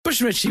Bush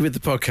and Richie with the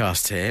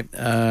podcast here.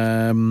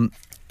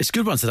 It's a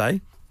good one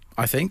today,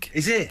 I think.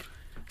 Is it?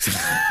 It's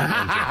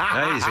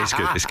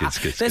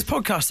good. There's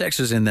podcast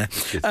extras in there.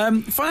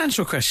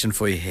 Financial question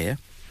for you here.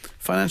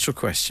 Financial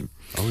question.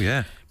 Oh,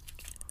 yeah.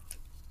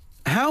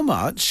 How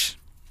much...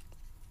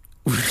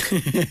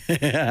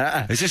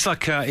 Is this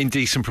like an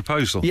indecent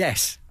proposal?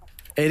 Yes,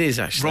 it is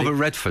actually. Robert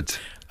Redford.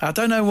 I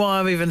don't know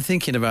why I'm even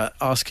thinking about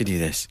asking you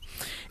this.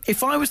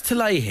 If I was to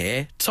lay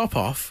here, top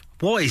off...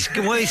 What is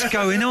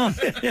going on?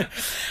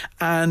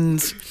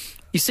 And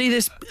you see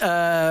this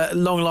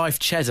long life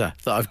cheddar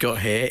that I've got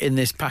here in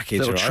this package,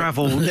 Little right?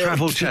 travel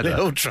cheddar.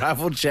 Little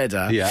travel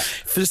cheddar. Yeah.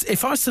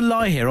 If I was to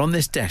lie here on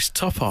this desk,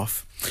 top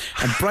off,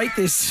 and break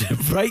this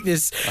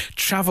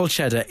travel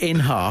cheddar in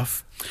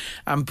half,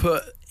 and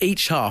put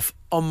each half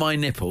on my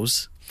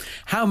nipples,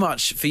 how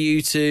much for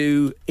you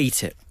to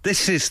eat it?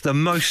 This is the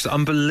most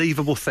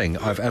unbelievable thing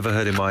I've ever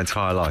heard in my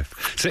entire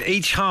life. So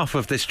each half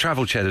of this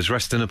travel cheddar is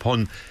resting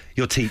upon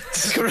your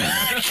teats.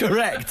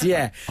 Correct,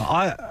 yeah.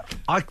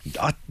 I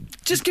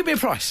Just give me a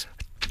price.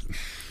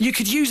 You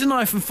could use a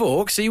knife and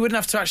fork, so you wouldn't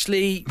have to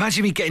actually...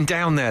 Imagine me getting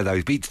down there,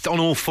 though, be on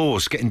all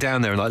fours, getting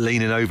down there and like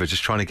leaning over,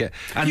 just trying to get...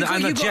 And You've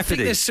got to jeopardy. think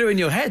this through in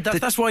your head.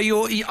 That's why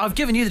I've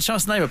given you the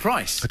chance to name a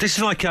price. This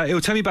is like, it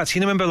will take me back to,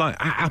 you remember like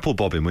apple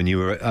bobbing when you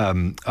were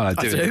doing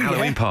a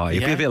Halloween party?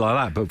 It'd be a bit like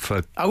that, but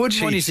for I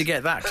wouldn't want you to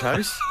get that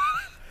close.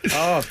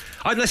 Oh.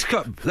 Let's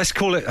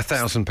call it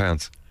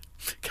 £1,000.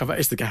 Come back,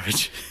 it's the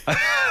garage.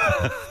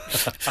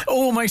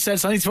 All makes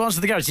sense. I need to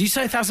answer the garage. Did you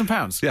say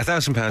 £1,000? Yeah,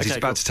 £1,000. Okay, He's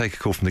about to take a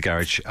call from the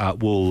garage.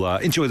 We'll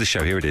enjoy the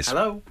show. Here it is.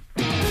 Hello.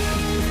 The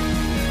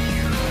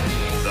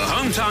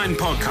Home Time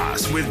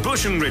Podcast with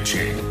Bush and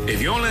Richie.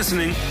 If you're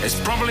listening, it's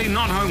probably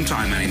not Home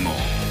Time anymore,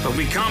 but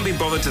we can't be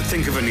bothered to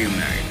think of a new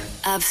name.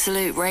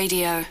 Absolute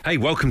Radio. Hey,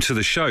 welcome to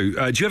the show.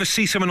 Do you ever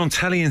see someone on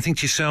telly and think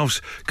to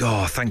yourselves,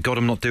 God, thank God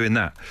I'm not doing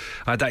that?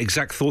 I had that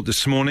exact thought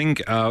this morning.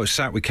 I was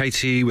sat with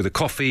Katie with a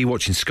coffee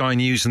watching Sky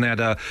News, and they had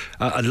a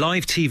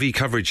live TV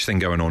coverage thing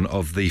going on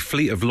of the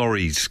fleet of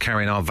lorries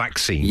carrying our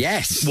vaccines.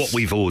 Yes. What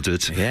we've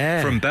ordered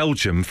from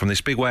Belgium, from this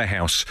big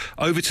warehouse,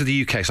 over to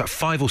the UK. It's like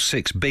 5 or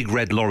 6 big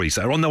red lorries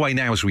that are on their way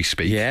now as we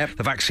speak. Yeah.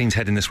 The vaccine's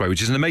heading this way,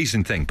 which is an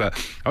amazing thing. But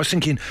I was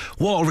thinking,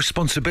 what a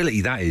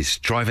responsibility that is,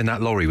 driving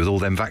that lorry with all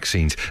them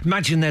vaccines.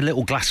 Imagine their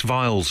little glass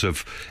vials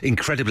of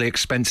incredibly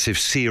expensive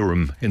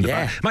serum in the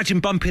back. Imagine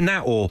bumping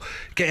that or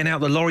getting out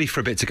the lorry for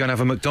a bit to go and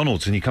have a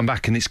McDonald's and you come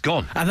back and it's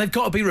gone. And they've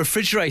got to be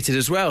refrigerated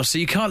as well, so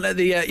you can't let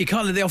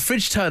the old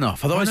fridge turn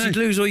off, otherwise you'd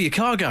lose all your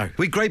cargo.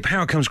 With great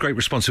power comes great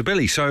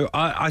responsibility. So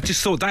I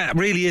just thought that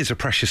really is a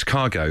precious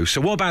cargo. So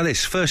what about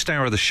this? First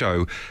hour of the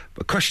show,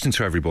 a question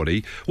to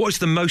everybody. What is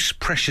the most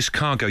precious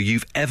cargo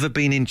you've ever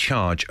been in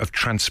charge of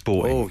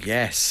transporting? Oh,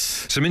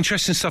 yes. Some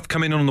interesting stuff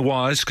coming on the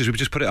wires because we've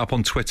just put it up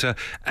on Twitter.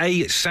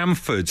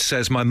 Samford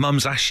says, my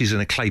mum's ashes in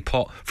a clay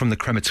pot from the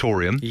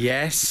crematorium.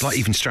 Yes. Like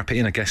even strap it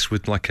in, I guess,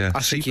 with like a seatbelt. I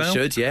think you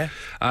should, yeah.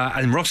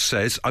 And Ross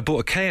says, I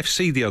bought a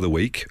KFC the other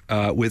week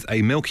with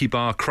a Milky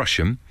Bar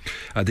Crush'em.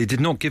 They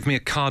did not give me a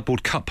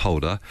cardboard cup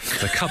holder.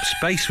 The cup's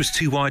base was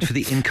too wide for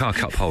the in-car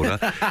cup holder,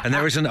 and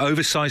there is an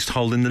oversized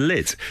hole in the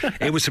lid.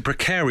 It was a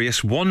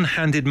precarious,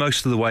 one-handed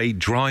most of the way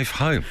drive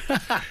home.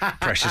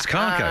 Precious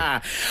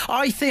cargo.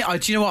 I think,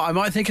 do you know what? I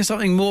might think of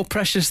something more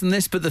precious than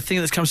this, but the thing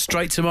that's come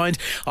straight to mind,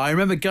 I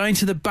remember going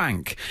to the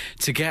bank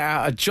to get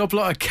out a job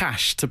lot of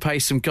cash to pay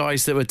some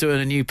guys that were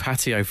doing a new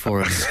patio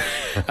for us.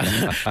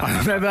 I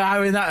remember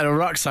having that in a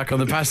rucksack on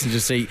the passenger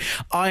seat,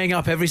 eyeing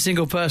up every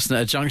single person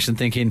at a junction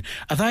thinking,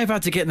 are they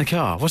about to get in the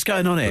car? What's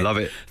going on here? I love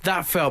it.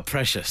 That felt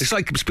precious. It's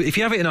like, if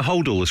you have it in a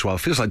holdall as well, it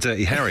feels like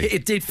Dirty Harry.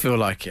 It did feel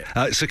like it.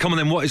 So come on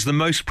then, what is the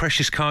most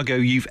precious cargo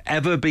you've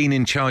ever been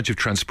in charge of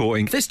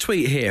transporting? This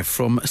tweet here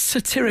from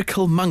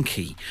Satirical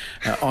Monkey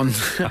on...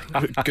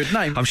 Good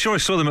name. I'm sure I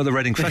saw them at the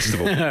Reading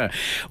Festival.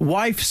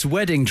 Wife's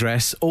wedding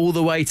dress all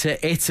the way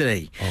to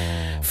Italy.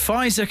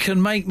 Pfizer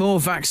can make more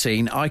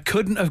vaccine. I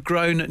couldn't have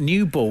grown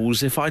new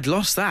balls if I'd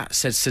lost that,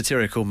 said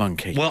Satirical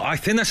Monkey. Well, I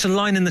think that's a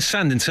line in the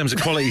sand in terms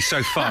of quality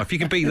so far. If you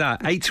can beat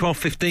that, 8, 12,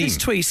 15. This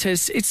tweet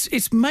says,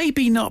 it's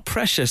maybe not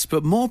precious,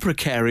 but more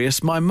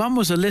precarious. My mum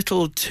was a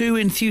little too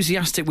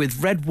enthusiastic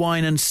with red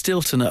wine and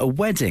Stilton at a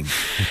wedding.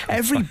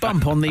 Every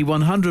bump on the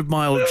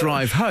 100-mile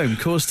drive home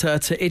caused her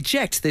to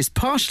eject this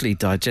partially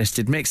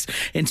digested mix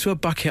into a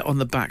bucket on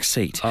the back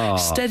seat.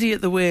 Steady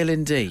at the wheel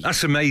indeed.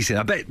 That's amazing.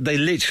 I bet they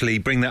literally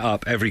bring that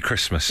up every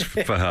Christmas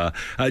for her.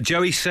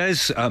 Joey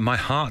says, my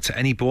heart to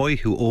any boy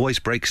who always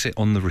breaks it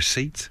on the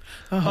receipt.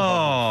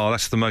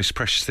 That's the most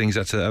precious things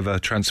that's ever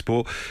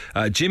transport.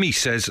 Jimmy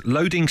says,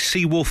 loading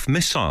Seawolf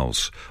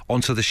missiles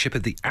onto the ship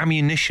at the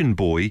Ammunition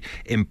Boy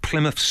in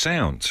Plymouth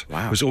Sound.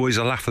 Wow. Was always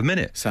a laugh a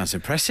minute. Sounds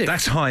impressive.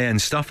 That's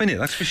high-end stuff, isn't it?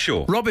 That's for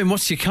sure. Robin,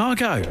 what's your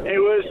cargo? It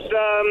was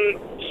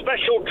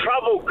special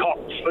travel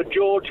cots for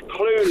George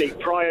Clooney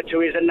prior to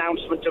his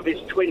announcement of his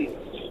twins.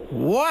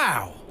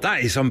 Wow.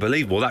 That is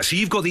unbelievable. So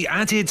you've got the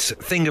added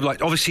thing of,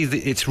 like, obviously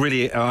it's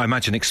really, I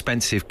imagine,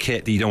 expensive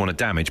kit that you don't want to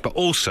damage, but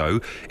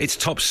also it's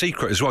top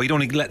secret as well. You don't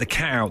want to let the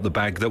cat out the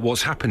bag that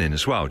what's happening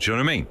as well. Do you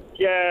know what I mean?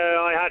 Yeah,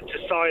 I had to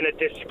sign a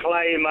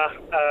disclaimer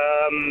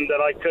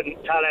that I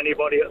couldn't tell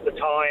anybody at the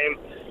time.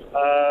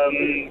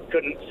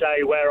 Couldn't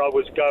say where I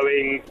was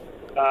going.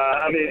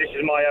 I mean, this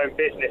is my own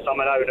business. I'm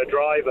an owner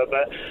driver,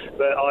 but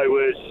I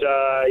was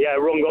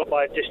rung up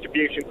by a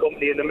distribution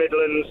company in the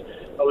Midlands.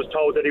 I was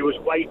told that he was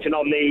waiting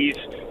on these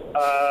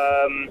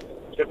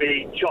to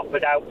be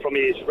choppered out from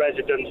his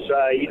residence.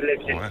 He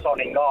lives in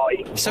Sonning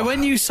Eye. So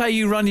when you say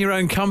you run your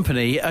own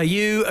company, are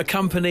you a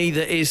company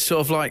that is sort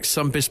of like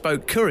some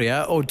bespoke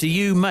courier, or do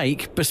you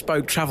make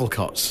bespoke travel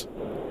cots?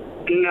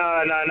 No.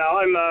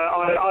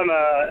 I'm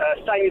a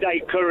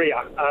same-day courier.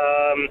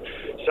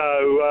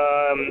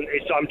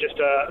 I'm just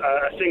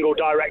a single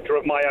director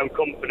of my own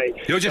company.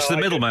 You're just the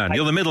middleman.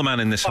 You're the middleman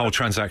in this whole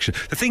transaction.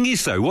 The thing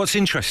is, though, what's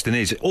interesting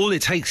is all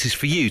it takes is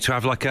for you to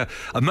have like a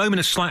moment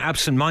of slight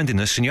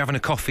absent-mindedness, and you're having a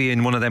coffee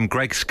in one of them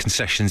Greggs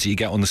concessions that you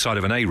get on the side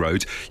of an A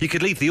road. You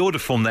could leave the order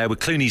form there with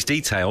Clooney's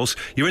details.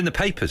 You're in the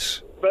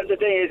papers. But the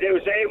thing is, it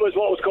was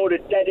what was called a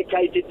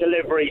dedicated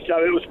delivery. So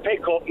it was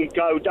pick up and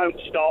go, don't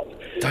stop.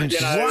 Don't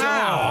stop.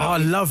 Wow, I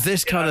love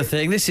this kind of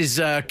thing. This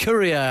is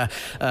courier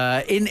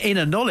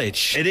inner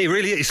knowledge. It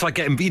really is. It's like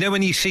getting,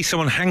 when you see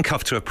someone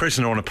handcuffed to a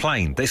prisoner on a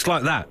plane. It's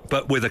like that,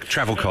 but with a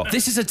travel cot.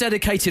 This is a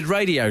dedicated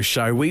radio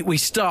show. We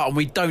start and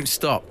we don't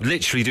stop.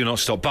 Literally do not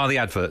stop, bar the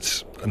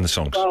adverts and the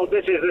songs. Well,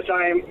 this is the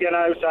same,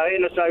 so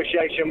in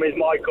association with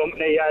my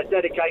company,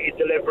 dedicated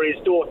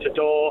deliveries, door to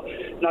door,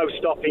 no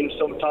stopping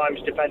sometimes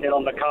depending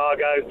on the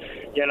cargo.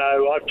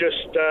 I've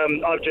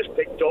just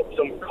picked up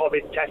some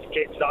COVID test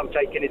kits that I'm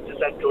taking into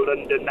central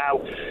London now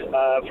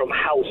from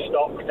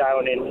Halstock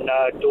down in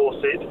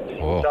Dorset.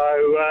 Oh.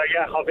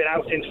 So, I've been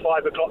out since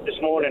 5 o'clock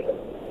this morning.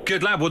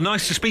 Good lad. Well,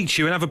 nice to speak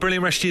to you, and have a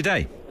brilliant rest of your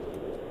day.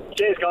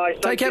 Cheers, guys.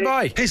 Take care,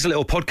 bye. Here's a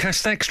little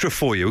podcast extra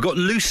for you. We've got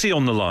Lucy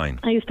on the line.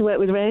 I used to work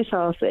with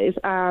racehorses,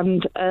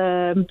 and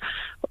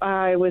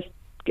I was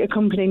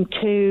accompanying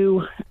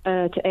two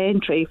to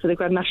Aintree for the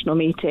Grand National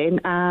meeting,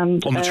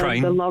 and on the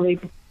train, on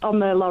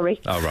the lorry.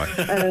 Oh right.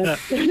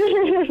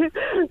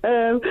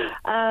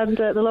 And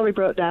the lorry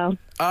broke down.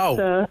 Oh.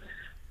 So,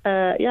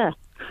 yeah.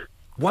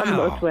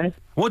 Wow.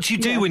 What do you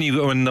do when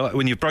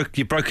you're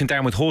broken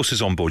down with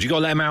horses on board? You got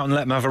to let them out and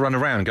let them have a run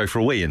around, go for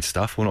a wee and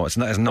stuff. Well, no,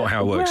 that's not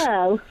how it works.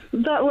 Well,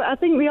 I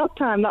think the odd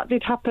time that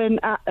did happen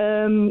at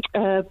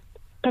a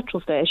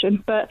petrol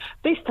station, but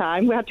this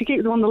time we had to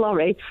keep them on the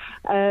lorry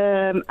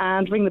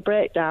and ring the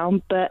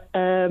breakdown. But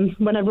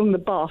when I rung the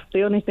boss,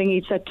 the only thing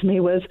he'd said to me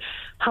was,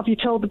 "Have you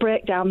told the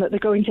breakdown that they're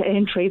going to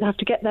Aintree? They have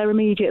to get there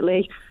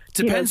immediately."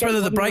 Depends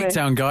whether the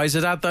breakdown guys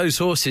had had those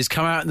horses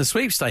come out in the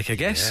sweepstake, I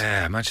guess.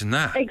 Yeah, imagine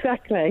that.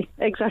 Exactly.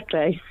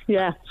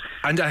 Yeah.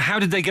 And how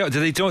did they go?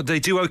 Did they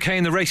do okay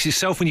in the race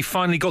itself when you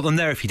finally got them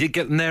there? If you did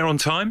get them there on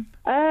time?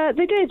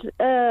 They did,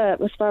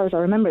 as far as I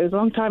remember. It was a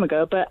long time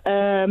ago, but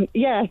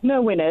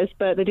no winners,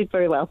 but they did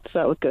very well, so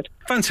that was good.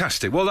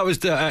 Fantastic. Well, that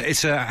was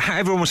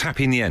everyone was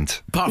happy in the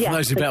end, apart from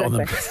those who bet on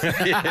them.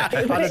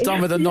 I'd have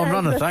done with a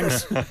non-runner,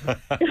 thanks.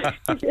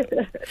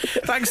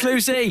 Thanks,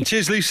 Lucy.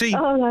 Cheers, Lucy.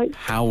 All right.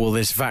 How will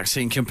this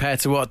vaccine compare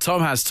to what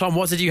Tom has? Tom,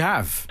 what did you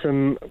have?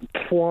 Some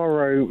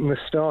Poirot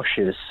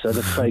moustaches, so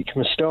the fake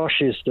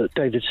moustaches that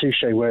David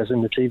Suchet wears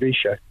in the TV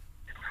show.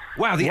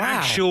 Wow, the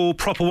actual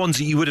proper ones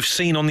that you would have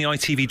seen on the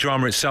ITV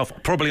drama itself,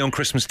 probably on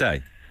Christmas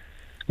Day.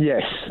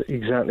 Yes,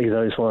 exactly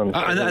those ones.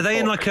 And are they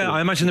in I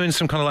imagine they're in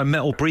some kind of like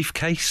metal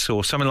briefcase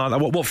or something like that.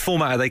 What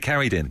format are they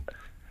carried in?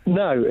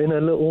 No, in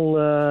a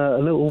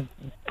little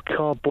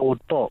cardboard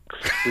box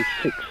with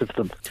 6 of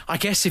them. I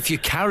guess if you're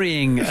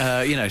carrying,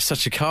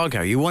 such a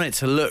cargo, you want it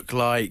to look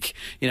like,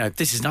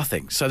 this is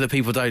nothing, so that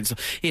people don't,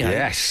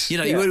 Yes. You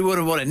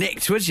wouldn't want it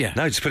nicked, would you?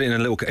 No, just put it in a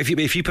little.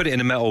 If you put it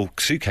in a metal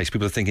suitcase,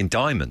 people are thinking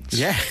diamonds.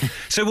 Yeah.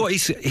 So what?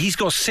 He's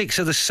got 6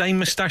 of the same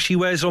moustache he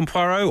wears on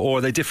Poirot, or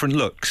are they different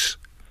looks?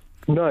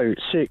 No,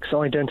 6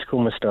 identical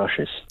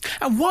moustaches.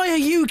 And why are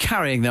you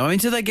carrying them? I mean,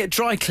 do they get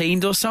dry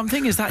cleaned or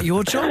something? Is that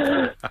your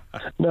job?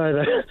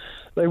 No,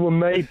 they were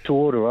made to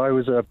order. I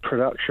was a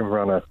production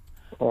runner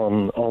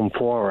on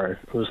Poirot.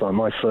 It was like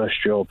my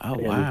first job. Oh,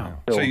 wow.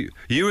 So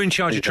you were in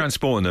charge of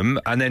transporting them,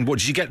 and then what,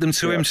 did you get them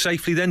to him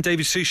safely then,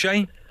 David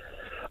Suchet?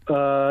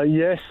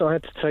 Yes, I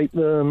had to take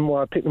them.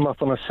 Well, I picked them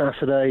up on a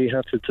Saturday,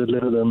 had to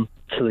deliver them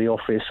to the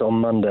office on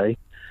Monday.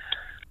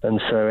 And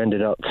so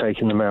ended up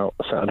taking them out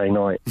Saturday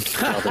night.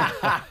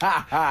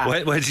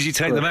 Where did you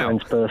take them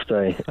out? For a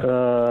friend's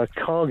birthday.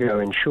 Cargo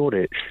in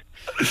Shoreditch.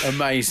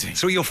 Amazing.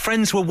 So your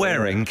friends were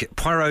wearing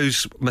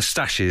Poirot's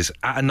moustaches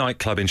at a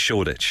nightclub in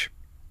Shoreditch?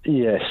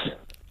 Yes.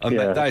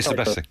 That is the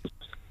best thing.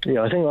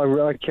 Yeah, I think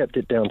I kept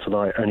it down to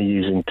like only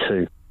using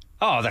 2.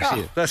 Oh, that's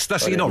it.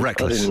 That's you're not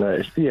reckless. I didn't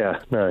notice. Yeah,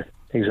 no,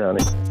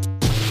 exactly.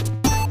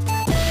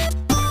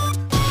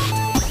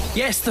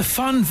 Yes, the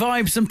fun,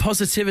 vibes and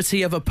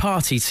positivity of a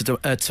party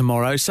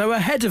tomorrow. So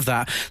ahead of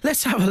that,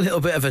 let's have a little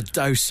bit of a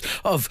dose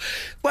of,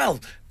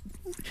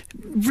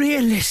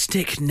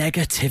 realistic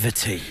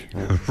negativity.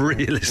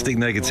 Realistic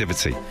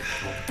negativity.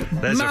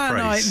 There's a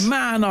phrase.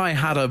 I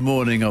had a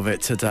morning of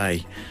it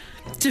today.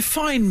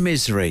 Define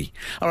misery.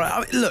 All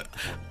right, look.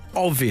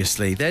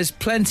 Obviously, there's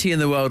plenty in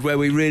the world where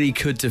we really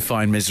could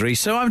define misery,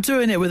 so I'm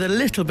doing it with a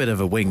little bit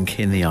of a wink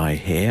in the eye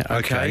here,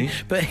 okay?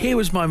 But here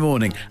was my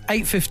morning,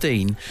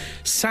 8:15,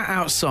 sat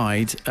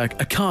outside a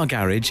car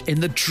garage in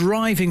the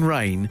driving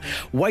rain,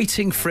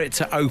 waiting for it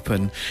to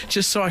open,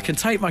 just so I can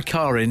take my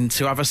car in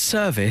to have a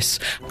service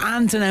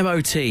and an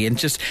MOT and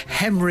just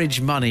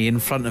hemorrhage money in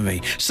front of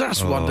me. So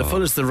that's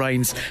wonderful. As the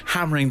rain's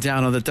hammering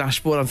down on the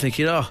dashboard, I'm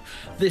thinking,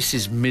 this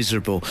is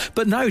miserable.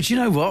 But no, do you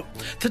know what?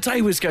 The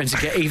day was going to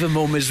get even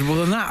more miserable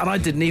than that, and I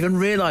didn't even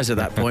realise at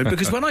that point,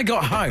 because when I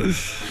got home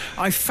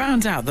I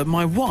found out that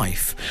my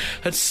wife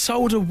had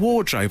sold a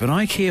wardrobe, an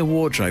IKEA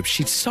wardrobe.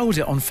 She'd sold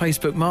it on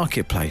Facebook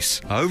Marketplace.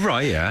 Oh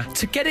right, yeah.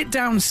 To get it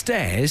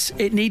downstairs,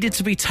 it needed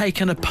to be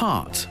taken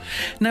apart.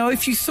 Now,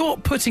 if you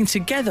thought putting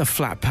together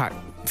flat pack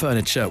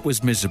furniture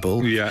was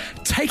miserable,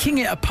 taking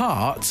it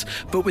apart,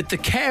 but with the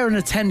care and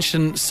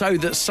attention so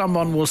that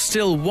someone will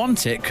still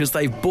want it because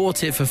they've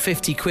bought it for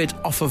 50 quid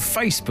off of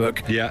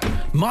Facebook,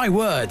 my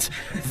word,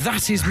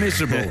 that is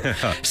miserable.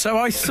 So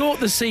I thought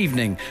this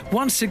evening,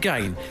 once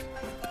again,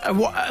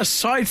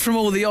 aside from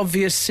all the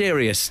obvious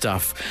serious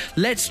stuff,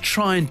 let's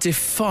try and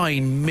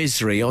define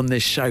misery on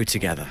this show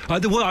together. I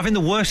think the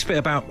worst bit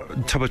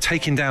about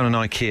taking down an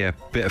IKEA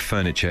bit of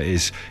furniture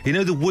is, you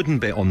know, the wooden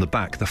bit on the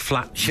back, the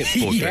flat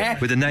chipboard bit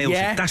with the nails.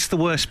 That's the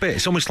worst bit.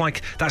 It's almost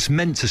like that's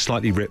meant to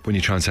slightly rip when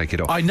you try and take it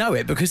off. I know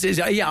it, because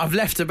I've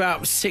left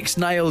about 6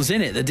 nails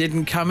in it that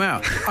didn't come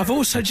out. I've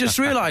also just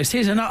realised,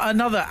 here's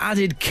another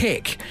added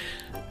kick.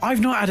 I've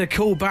not had a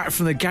call back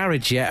from the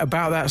garage yet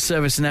about that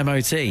service and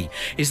MOT.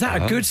 Is that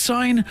a good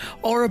sign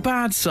or a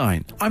bad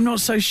sign? I'm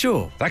not so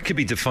sure. That could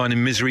be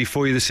defining misery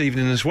for you this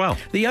evening as well.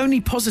 The only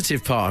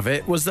positive part of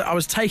it was that I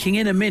was taking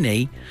in a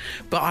Mini,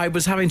 but I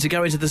was having to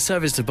go into the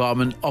service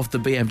department of the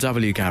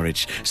BMW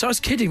garage. So I was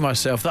kidding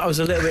myself that I was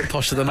a little bit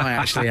posher than I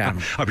actually am.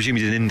 I presume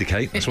you didn't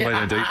indicate. That's what they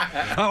don't do.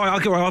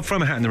 I'll throw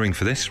my hat in the ring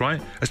for this,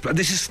 right?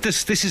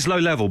 This is low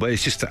level, but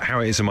it's just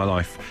how it is in my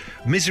life.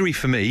 Misery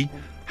for me,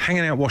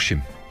 hanging out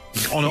washing.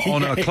 On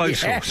a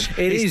clothes horse.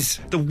 It is.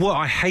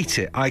 I hate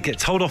it. I get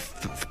told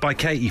off by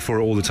Katie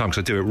for it all the time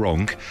because I do it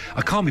wrong.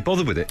 I can't be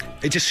bothered with it.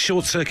 It just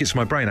short circuits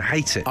my brain. I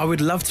hate it. I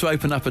would love to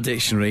open up a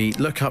dictionary,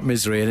 look up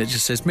misery, and it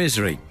just says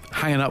misery,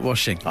 hanging up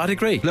washing. I'd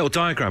agree. Little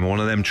diagram of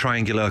one of them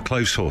triangular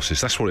clothes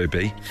horses. That's what it'd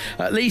be.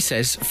 Lee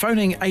says,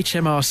 phoning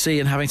HMRC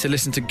and having to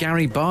listen to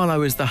Gary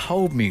Barlow as the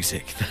hold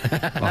music.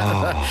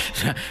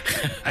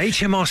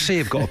 HMRC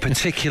have got a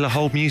particular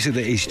hold music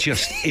that is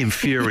just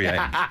infuriating.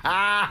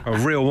 A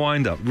real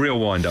wind-up.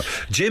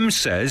 Jim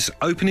says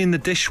opening the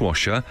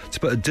dishwasher to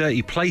put a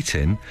dirty plate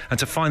in and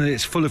to find that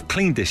it's full of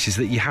clean dishes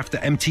that you have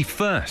to empty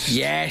first.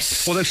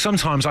 Yes. Although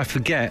sometimes I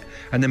forget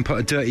and then put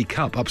a dirty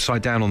cup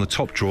upside down on the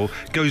top drawer,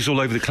 goes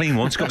all over the clean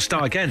ones, got to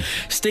start again.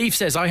 Steve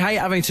says, I hate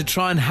having to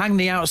try and hang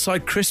the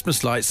outside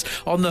Christmas lights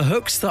on the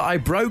hooks that I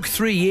broke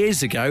 3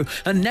 years ago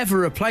and never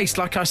replaced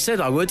like I said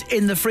I would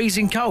in the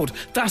freezing cold.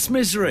 That's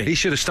misery. He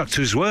should have stuck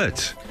to his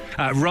words.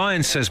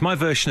 Ryan says, my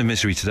version of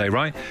misery today,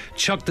 right?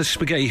 Chugged the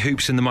spaghetti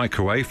hoops in the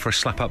microwave for a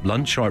slap-up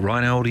lunch. All right,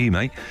 Ryan, how old are you,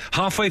 mate?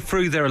 Halfway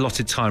through their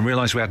allotted time,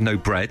 realised we had no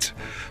bread.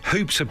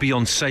 Hoops are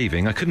beyond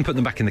saving. I couldn't put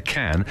them back in the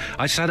can.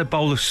 I just had a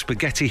bowl of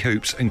spaghetti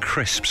hoops and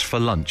crisps for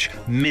lunch.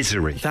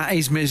 Misery. That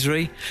is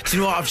misery. Do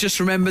you know what? I've just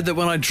remembered that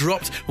when I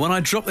dropped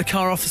the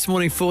car off this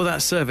morning for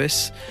that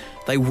service,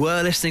 they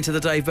were listening to the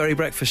Dave Berry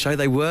Breakfast Show.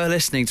 They were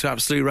listening to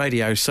Absolute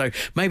Radio. So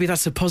maybe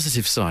that's a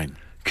positive sign.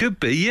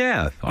 Could be,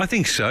 yeah. I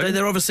think so.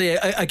 They're obviously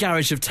a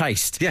garage of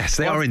taste. Yes,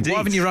 they are indeed. Why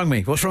haven't you rung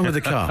me? What's wrong with the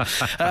car?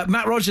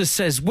 Matt Rogers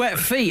says, wet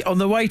feet on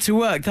the way to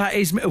work. That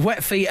is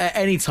wet feet at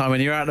any time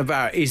when you're out and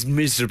about is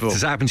miserable.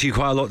 Does that happen to you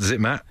quite a lot, does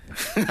it, Matt?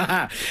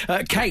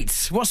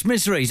 Kate, what's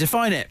misery?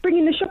 Define it.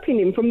 Bringing the shopping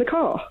in from the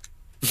car.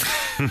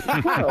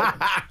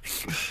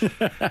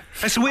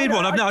 That's a weird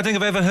one. I don't think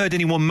I've ever heard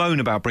anyone moan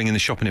about bringing the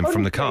shopping in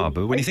from the car,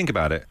 but when you think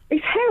about it,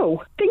 it's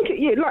hell.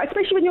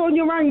 Especially when you're on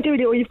your own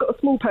doing it, or you've got a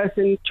small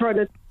person trying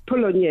to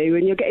pull on you,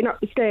 and you're getting up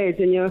the stairs,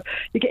 and you're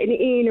getting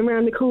it in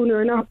around the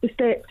corner and up the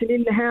steps and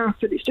in the house,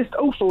 and it's just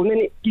awful. And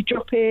then you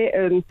drop it,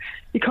 and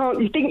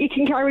you think you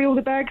can carry all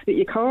the bags, but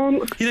you can't.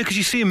 You know, because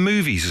you see in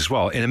movies as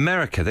well, in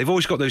America, they've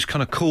always got those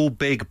kind of cool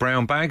big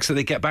brown bags that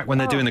they get back when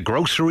they're doing the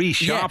grocery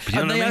shop.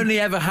 Yeah, and they only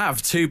ever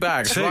have 2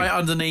 bags right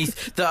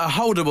underneath that are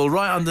holdable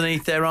right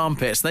underneath their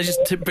armpits. And they just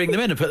bring them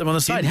in and put them on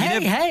the side.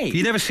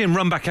 You never see them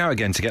run back out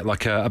again to get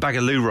like a bag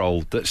of loo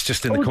roll that's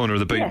just in the corner of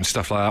the boot and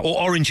stuff like that,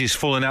 or oranges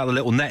falling out of the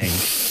little netting.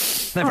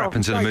 Never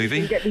happens in a movie.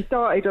 You get me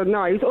started on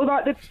those. Or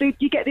like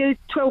you get the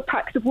 12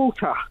 packs of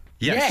water.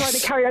 Yes. Trying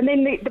to carry, and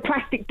then the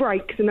plastic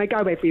breaks and they go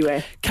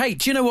everywhere. Kate,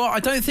 do you know what? I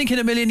don't think in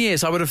a million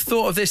years I would have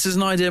thought of this as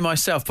an idea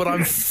myself, but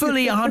I'm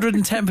fully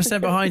 110%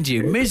 behind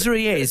you.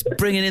 Misery is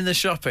bringing in the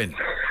shopping.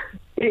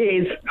 It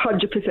is,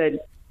 100%.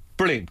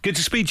 Brilliant. Good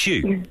to speak to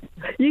you.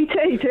 You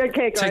too. Take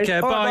care, guys. Take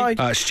care, All bye. right,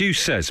 bye. Stu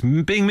says,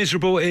 being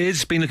miserable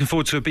is, been looking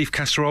forward to a beef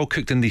casserole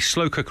cooked in the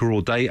slow cooker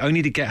all day,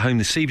 only to get home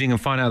this evening and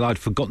find out that I'd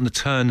forgotten to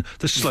turn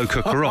the slow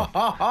cooker on.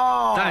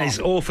 That is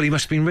awful. He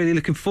must have been really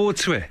looking forward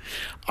to it.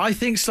 I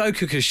think slow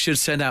cookers should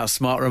send out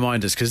smart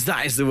reminders because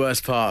that is the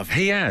worst part.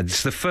 He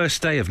adds, the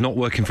first day of not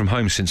working from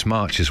home since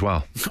March as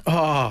well.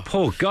 Oh,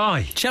 Poor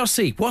guy.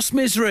 Chelsea, what's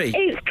misery?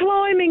 It's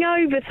climbing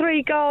over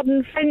 3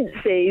 garden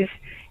fences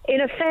in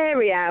a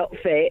fairy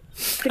outfit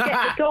to get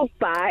the dog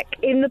back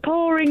in the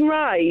pouring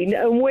rain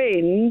and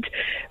wind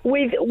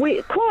with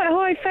quite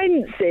high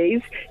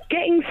fences,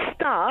 getting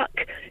stuck,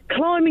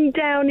 climbing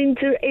down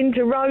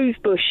into rose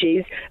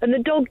bushes, and the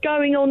dog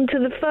going on to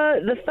the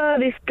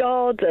furthest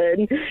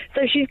garden.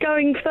 So she's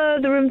going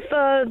further and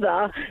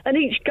further, and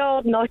each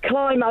garden I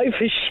climb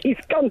over, she's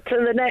gone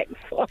to the next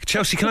one.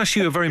 Chelsea, can I ask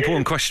you a very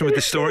important question with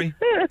this story?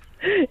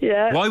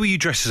 Yeah. Why were you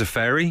dressed as a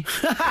fairy?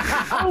 Because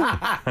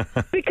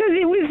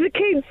it was the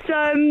kids'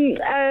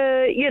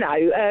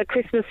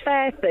 Christmas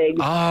fair thing.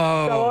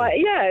 Oh.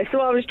 So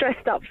I was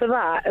dressed up for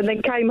that, and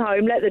then came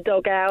home, let the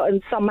dog out,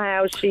 and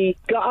somehow she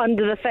got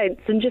under the fence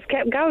and just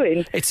kept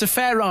going. It's a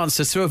fair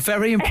answer to a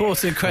very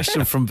important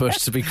question from Bush,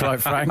 to be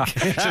quite frank.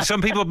 So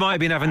some people might have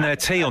been having their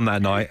tea on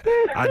that night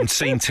and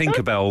seen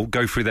Tinkerbell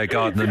go through their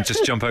garden and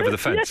just jump over the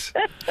fence.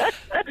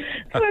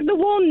 I had the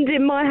wand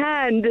in my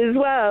hand as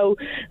well,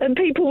 and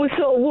people were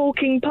sort of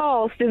walking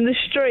past in the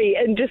street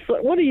and just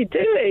like, what are you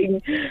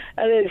doing?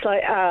 And it's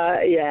like,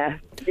 yeah.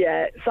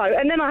 So,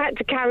 and then I had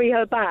to carry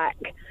her back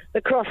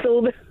across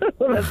all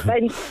the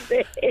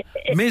fences.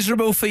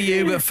 Miserable for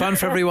you, but fun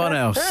for everyone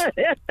else.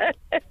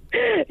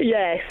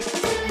 Yes.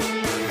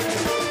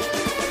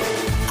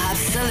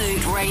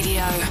 Absolute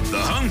Radio. The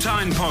Home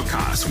Time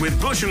Podcast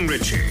with Bush and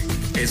Richie.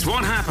 It's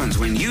what happens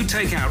when you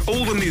take out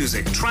all the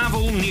music,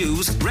 travel,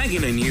 news,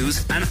 regular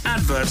news, and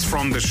adverts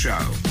from the show.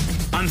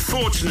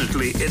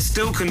 Unfortunately, it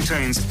still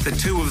contains the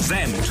two of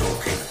them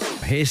talking.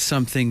 Here's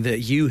something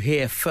that you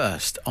hear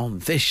first on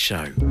this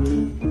show.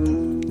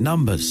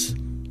 Numbers.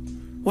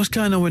 What's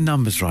going on with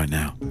numbers right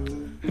now?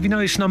 Have you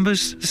noticed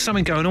numbers? There's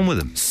something going on with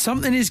them.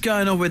 Something is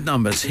going on with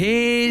numbers.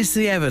 Here's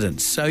the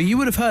evidence. So you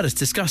would have heard us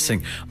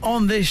discussing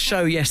on this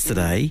show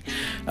yesterday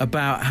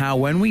about how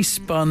when we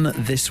spun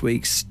this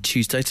week's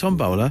Tuesday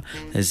Tombola,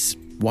 there's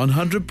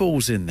 100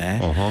 balls in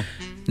there. Uh-huh.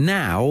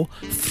 Now,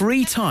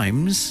 3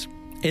 times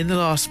in the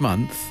last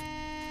month,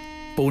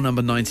 ball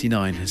number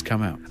 99 has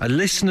come out. A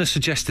listener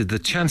suggested the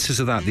chances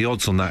of that, the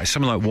odds on that, is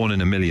something like 1 in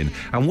a million.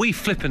 And we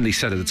flippantly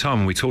said at the time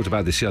when we talked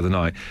about this the other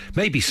night,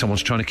 maybe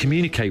someone's trying to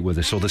communicate with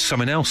us or there's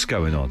something else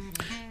going on.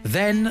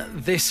 Then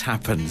this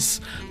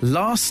happens.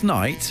 Last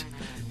night,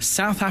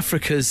 South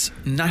Africa's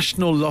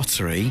national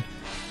lottery,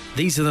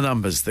 these are the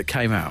numbers that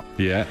came out.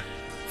 Yeah.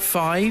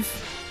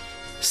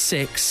 5,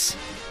 6,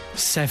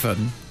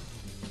 7,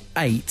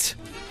 8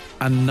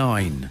 and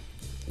 9.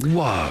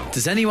 Whoa.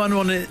 Does anyone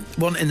want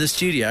in the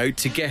studio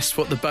to guess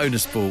what the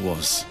bonus ball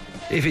was?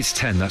 If it's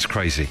 10, that's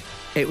crazy.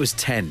 It was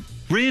 10.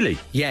 Really?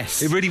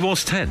 Yes. It really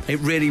was 10? It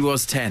really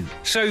was 10.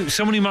 So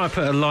someone who might have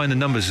put a line of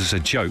numbers as a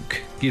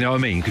joke, you know what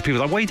I mean? Because people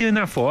are like, what are you doing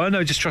that for? Oh,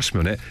 no, just trust me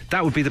on it.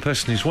 That would be the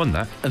person who's won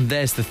that. And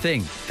there's the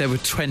thing. There were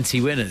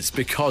 20 winners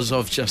because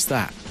of just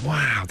that.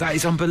 Wow, that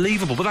is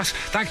unbelievable. But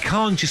that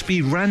can't just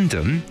be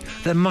random.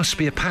 There must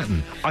be a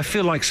pattern. I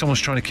feel like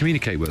someone's trying to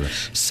communicate with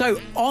us. So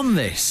on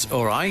this,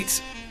 all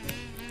right,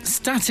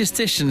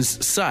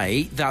 statisticians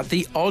say that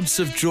the odds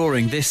of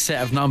drawing this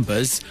set of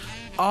numbers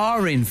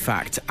are in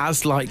fact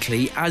as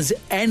likely as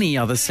any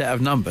other set of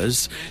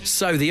numbers,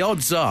 so the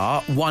odds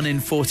are 1 in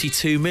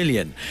 42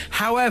 million.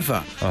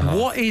 However,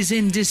 what is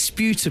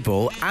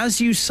indisputable,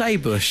 as you say,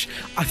 Bush,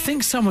 I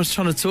think someone's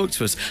trying to talk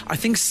to us. I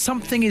think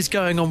something is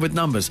going on with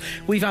numbers.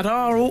 We've had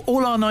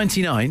all our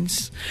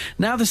 99s,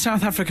 now the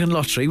South African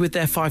lottery with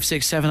their 5,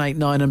 6, 7, 8,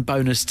 9 and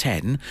bonus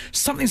 10.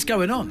 Something's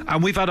going on.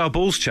 And we've had our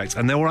balls checked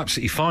and they're all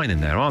absolutely fine in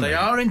there, aren't they? They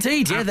are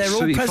indeed, yeah.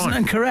 Absolutely they're all present fine.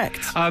 and correct.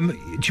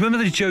 Do you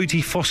remember the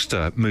Jodie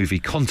Foster movie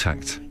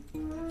Contact?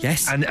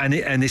 Yes.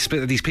 And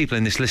these people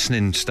in this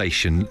listening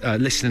station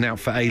listening out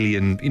for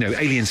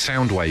alien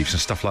sound waves and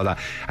stuff like that,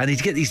 and they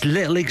get these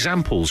little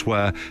examples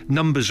where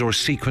numbers or a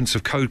sequence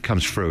of code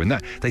comes through, and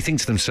that they think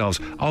to themselves,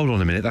 hold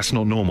on a minute, that's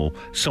not normal,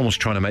 someone's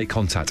trying to make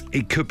contact.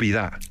 It could be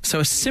that. So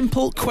a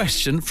simple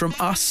question from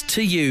us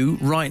to you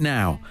right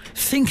now.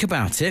 Think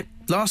about it.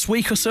 Last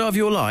week or so of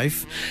your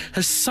life,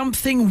 has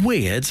something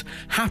weird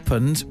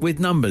happened with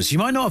numbers? You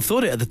might not have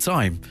thought it at the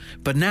time,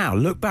 but now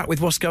look back with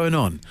what's going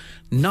on.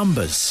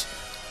 Numbers.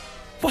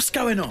 What's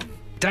going on?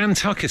 Dan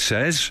Tucker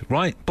says,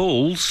 right,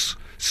 balls,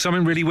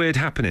 something really weird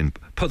happening.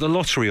 Put the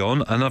lottery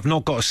on and I've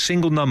not got a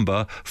single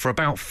number for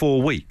about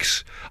 4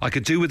 weeks. I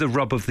could do with a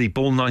rub of the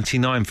ball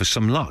 99 for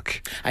some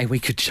luck. Hey, we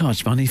could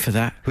charge money for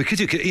that. We could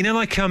do, you know,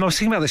 like I was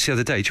thinking about this the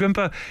other day. Do you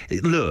remember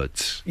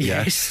Lourdes?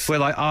 Yes. Yeah? Where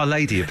like Our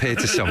Lady appeared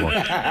to someone.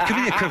 It could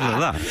be the equivalent of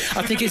that.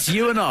 I think it's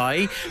you and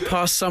I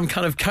past some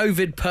kind of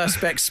COVID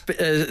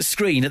perspex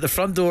screen at the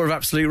front door of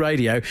Absolute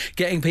Radio,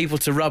 getting people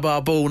to rub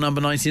our ball number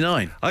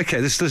 99.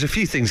 Okay, there's a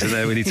few things in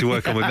there we need to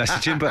work on with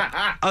messaging, but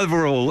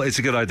overall, it's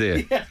a good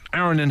idea. Yeah.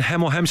 Aaron in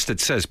Hemel Hempstead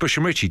says, Bush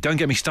and Richie, don't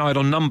get me started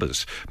on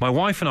numbers. My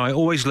wife and I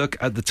always look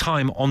at the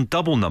time on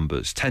double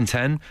numbers,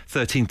 10-10,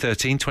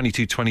 13-13,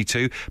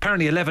 22-22.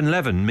 Apparently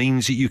 11-11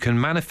 means that you can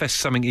manifest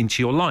something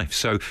into your life.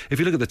 So if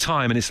you look at the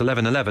time and it's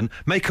 11-11,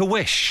 make a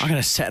wish. I'm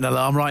going to set an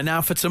alarm right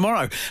now for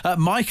tomorrow.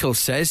 Michael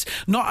says,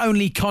 not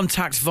only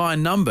contacts via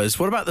numbers,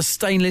 what about the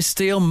stainless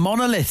steel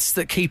monoliths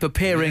that keep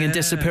appearing and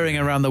disappearing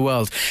around the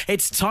world?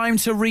 It's time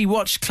to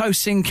rewatch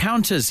Close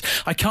Encounters.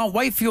 I can't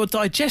wait for your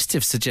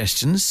digestive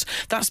suggestions.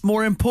 That's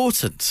more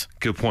important.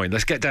 Good point.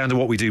 Let's get down to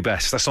what we do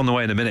best. That's on the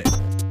way in a minute.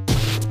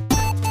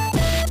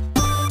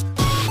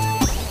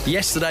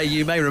 Yesterday,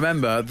 you may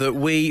remember that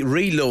we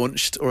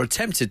relaunched, or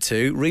attempted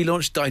to,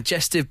 relaunch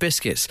digestive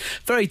biscuits.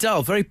 Very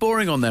dull, very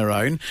boring on their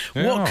own.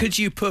 Yeah. What could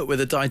you put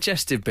with a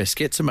digestive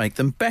biscuit to make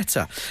them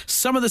better?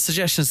 Some of the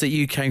suggestions that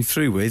you came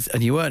through with,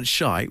 and you weren't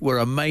shy, were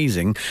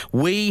amazing.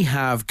 We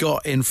have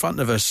got in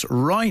front of us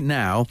right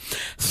now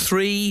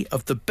 3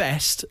 of the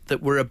best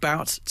that we're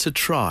about to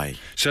try.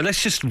 So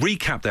let's just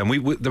recap them.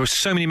 There were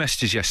so many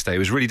messages yesterday. It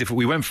was really difficult.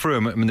 We went through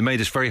them and they made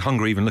us very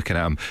hungry even looking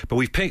at them. But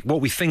we've picked what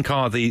we think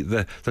are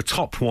the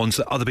top ones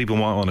that other people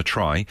might want to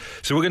try.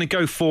 So we're going to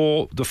go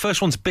for the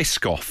first one's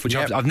Biscoff, which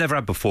I've never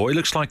had before. It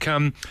looks like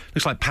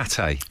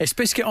pate. It's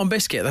biscuit on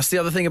biscuit. That's the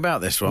other thing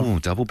about this one. Oh,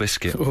 double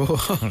biscuit.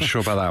 Not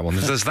sure about that one.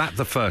 There's that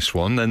the first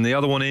one. Then the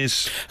other one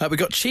is we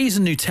got cheese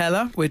and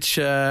Nutella, which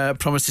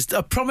promises.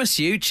 I promise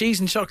you, cheese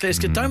and chocolate is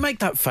good. Don't make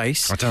that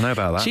face. I don't know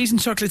about that. Cheese and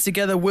chocolate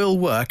together will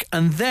work.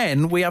 And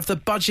then we have the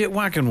budget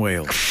wagon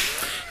wheel,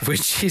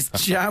 which is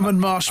jam and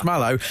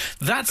marshmallow.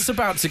 That's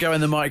about to go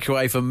in the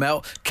microwave and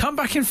melt. Come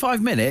back in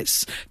 5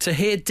 minutes to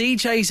hear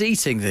DJs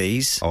eating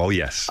these. Oh,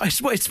 yes.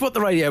 It's what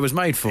the radio was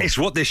made for. It's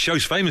what this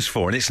show's famous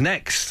for, and it's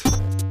next.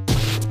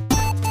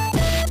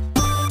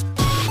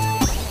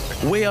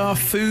 We are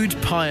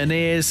food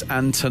pioneers,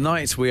 and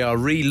tonight we are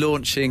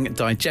relaunching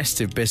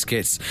digestive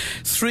biscuits.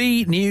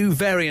 3 new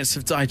variants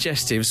of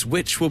digestives.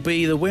 Which will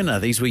be the winner?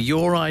 These were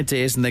your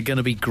ideas, and they're going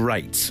to be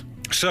great.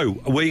 So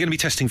we're going to be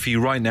testing for you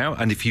right now,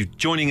 and if you're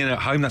joining in at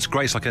home, that's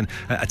great. It's like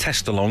a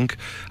test along.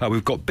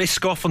 We've got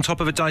Biscoff on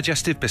top of a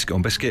digestive, biscuit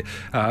on biscuit.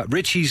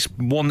 Richie's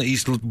one that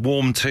he's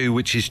warmed to,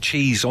 which is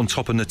cheese on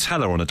top of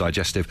Nutella on a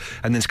digestive,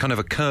 and there's kind of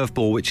a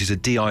curveball, which is a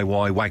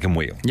DIY wagon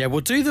wheel. Yeah,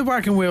 we'll do the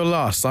wagon wheel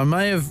last. I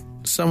may have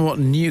somewhat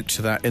nuked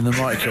that in the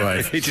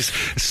microwave. It's just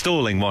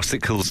stalling whilst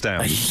it cools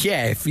down.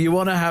 Yeah, if you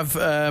want to have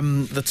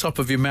the top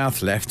of your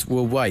mouth left,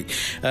 we'll wait.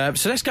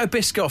 So let's go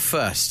Biscoff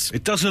first.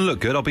 It doesn't look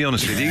good, I'll be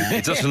honest with you.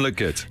 It doesn't look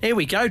good. Here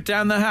we go,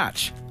 down the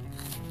hatch.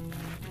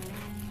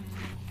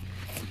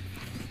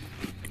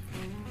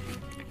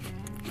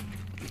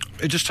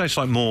 It just tastes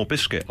like more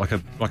biscuit,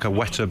 like a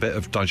wetter bit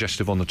of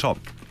digestive on the top.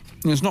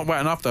 It's not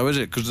wet enough though, is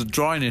it? Because the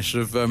dryness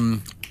of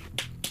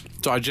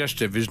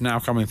digestive is now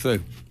coming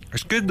through.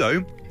 It's good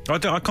though. I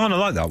kind of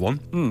like that one.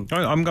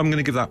 I'm going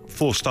to give that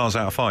 4 stars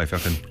out of 5. I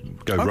can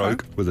go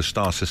rogue with a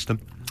star system.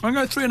 I'm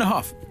going to go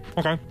 3.5.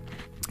 Okay.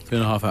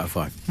 3.5 out of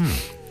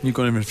 5. You've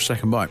got him in for a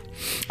second bite.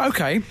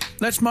 Okay,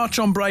 let's march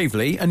on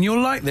bravely, and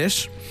you'll like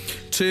this,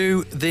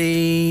 to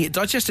the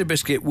digestive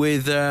biscuit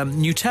with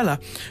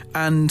Nutella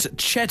and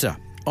cheddar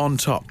on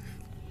top.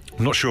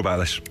 I'm not sure about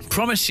this.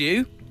 Promise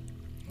you.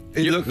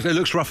 It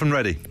looks rough and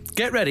ready.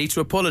 Get ready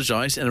to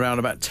apologise in around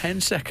about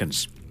 10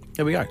 seconds.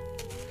 Here we go.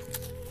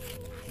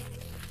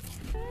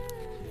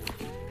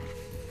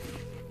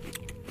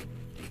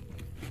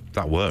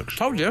 That works.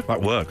 Told you.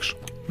 That works.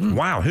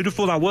 Wow, who'd have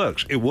thought that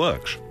works? It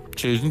works.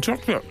 Cheese and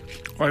chocolate.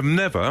 I've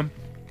never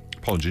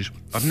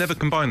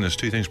combined those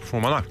 2 things before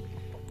in my life.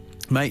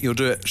 Mate, you'll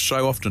do it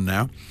so often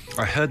now.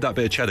 I heard that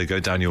bit of cheddar go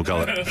down your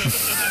gullet.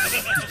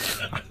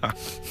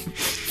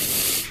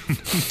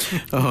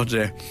 Oh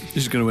dear.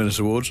 This is going to win us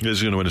awards. This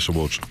is going to win us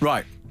awards.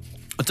 Right.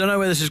 I don't know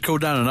whether this is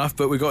cooled down enough,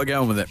 but we've got to get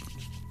on with it.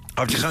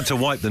 I've just had to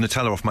wipe the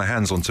Nutella off my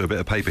hands onto a bit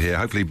of paper here.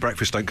 Hopefully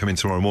breakfast don't come in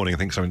tomorrow morning and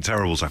think something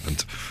terrible's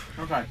happened.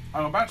 Okay,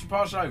 I'm about to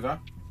pass over.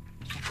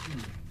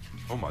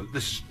 Oh my,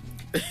 there's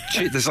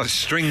like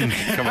string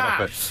coming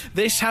up it.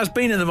 This has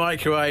been in the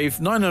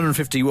microwave,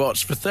 950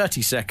 watts for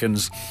 30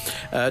 seconds.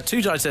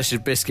 2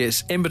 digestive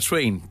biscuits, in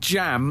between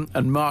jam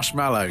and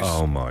marshmallows.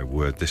 Oh my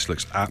word, this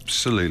looks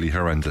absolutely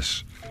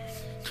horrendous.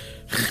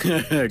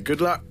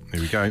 Good luck.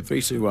 Here we go.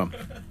 3, 2, 1.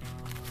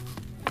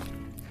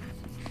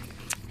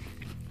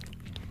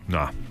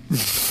 Nah,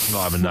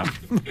 not having that.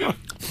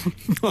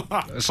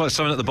 It's like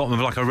something at the bottom of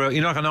like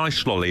like an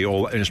ice lolly,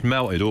 and it's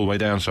melted all the way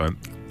down. So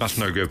that's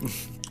no good.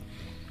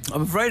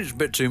 I'm afraid it's a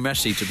bit too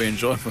messy to be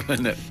enjoyable,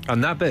 isn't it?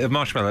 And that bit of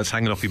marshmallow that's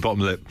hanging off your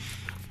bottom lip,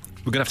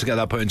 we're going to have to get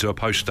that put into a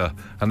poster,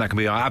 and that can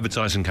be our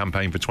advertising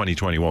campaign for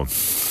 2021.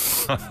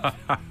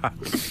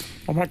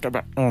 I might go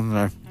back on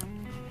there.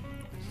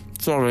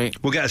 Sorry.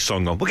 We'll get a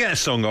song on.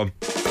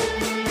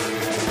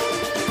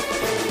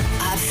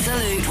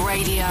 Absolute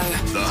Radio.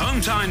 The Home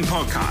Time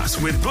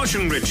Podcast with Bush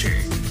and Richie.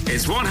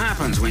 It's what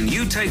happens when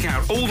you take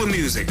out all the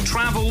music,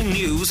 travel,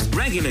 news,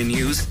 regular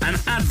news,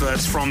 and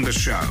adverts from the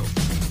show.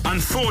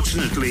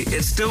 Unfortunately,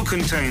 it still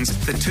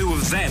contains the two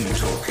of them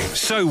talking.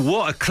 So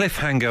what a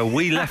cliffhanger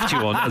we left you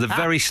on at the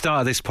very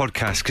start of this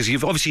podcast, because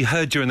you've obviously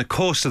heard during the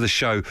course of the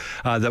show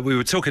that we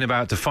were talking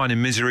about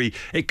defining misery.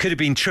 It could have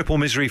been triple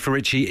misery for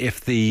Richie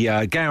if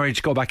the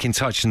garage got back in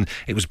touch and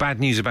it was bad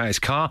news about his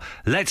car.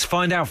 Let's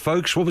find out,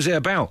 folks. What was it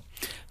about?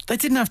 They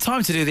didn't have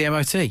time to do the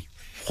MOT.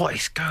 What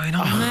is going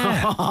on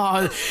there?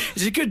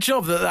 It's a good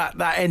job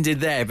that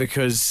ended there,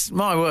 because,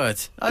 my word,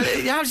 how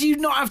do you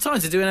not have time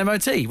to do an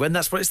MOT when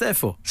that's what it's there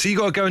for? So you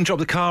got to go and drop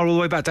the car all the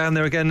way back down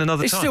there again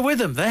another It's time? still with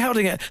them. They're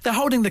holding it. They're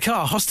holding the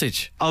car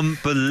hostage.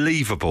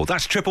 Unbelievable.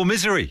 That's triple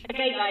misery.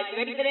 Okay, guys, you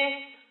ready for this?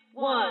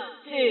 1,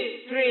 2,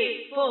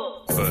 3,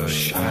 4.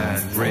 Bush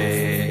and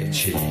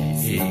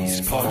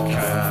Richie's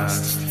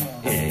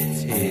podcast.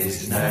 It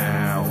is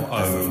now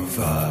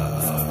over.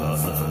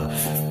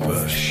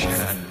 Bush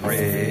and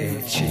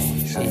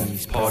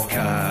Richie's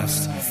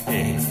podcast.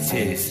 It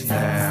is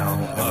now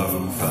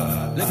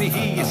over. Let me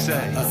hear you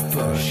say.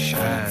 Bush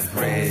and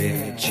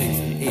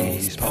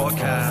Richie's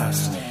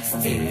podcast.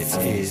 It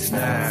is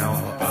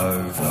now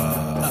over.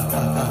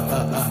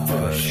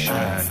 Bush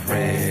and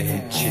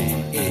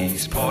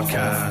Richie's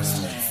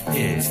podcast.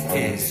 It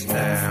is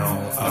now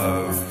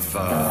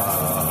over.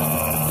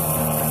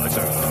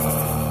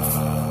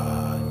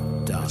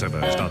 It's over.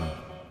 It's done.